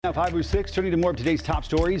Now 5:06, turning to more of today's top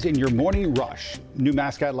stories in your morning rush. New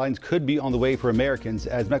mask guidelines could be on the way for Americans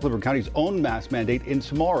as Mecklenburg County's own mask mandate ends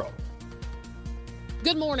tomorrow.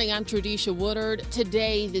 Good morning, I'm Tradisha Woodard.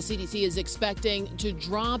 Today, the CDC is expecting to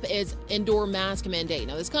drop its indoor mask mandate.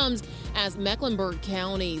 Now, this comes as Mecklenburg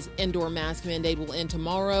County's indoor mask mandate will end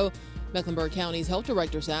tomorrow. Mecklenburg County's health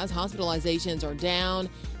director says hospitalizations are down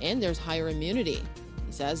and there's higher immunity.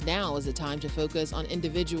 He says now is the time to focus on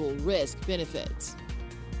individual risk benefits.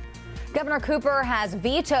 Governor Cooper has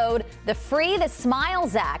vetoed the Free the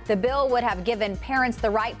Smiles Act. The bill would have given parents the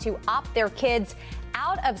right to opt their kids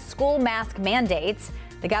out of school mask mandates.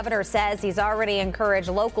 The governor says he's already encouraged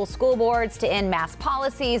local school boards to end mask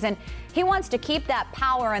policies, and he wants to keep that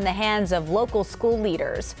power in the hands of local school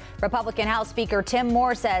leaders. Republican House Speaker Tim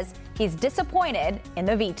Moore says he's disappointed in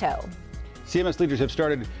the veto. CMS leaders have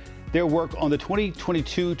started their work on the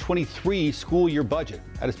 2022-23 school year budget.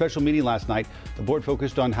 At a special meeting last night, the board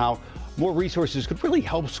focused on how more resources could really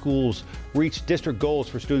help schools reach district goals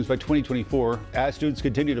for students by 2024 as students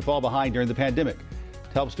continue to fall behind during the pandemic.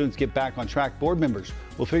 To help students get back on track, board members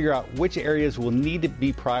will figure out which areas will need to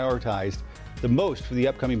be prioritized the most for the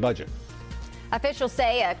upcoming budget. Officials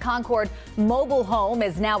say a Concord mobile home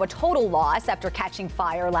is now a total loss after catching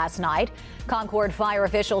fire last night. Concord fire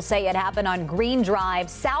officials say it happened on Green Drive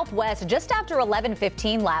Southwest just after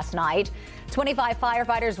 11:15 last night. 25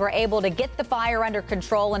 firefighters were able to get the fire under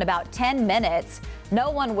control in about 10 minutes.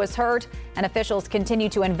 No one was hurt, and officials continue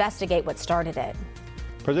to investigate what started it.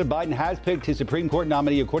 President Biden has picked his Supreme Court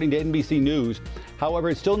nominee, according to NBC News. However,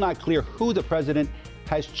 it's still not clear who the president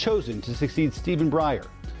has chosen to succeed Stephen Breyer.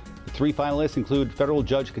 The three finalists include federal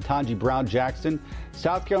judge Ketanji Brown Jackson,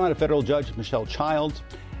 South Carolina federal judge Michelle Childs,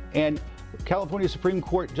 and California Supreme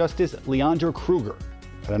Court Justice Leandra Kruger.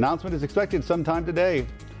 An announcement is expected sometime today.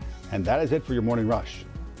 And that is it for your morning rush.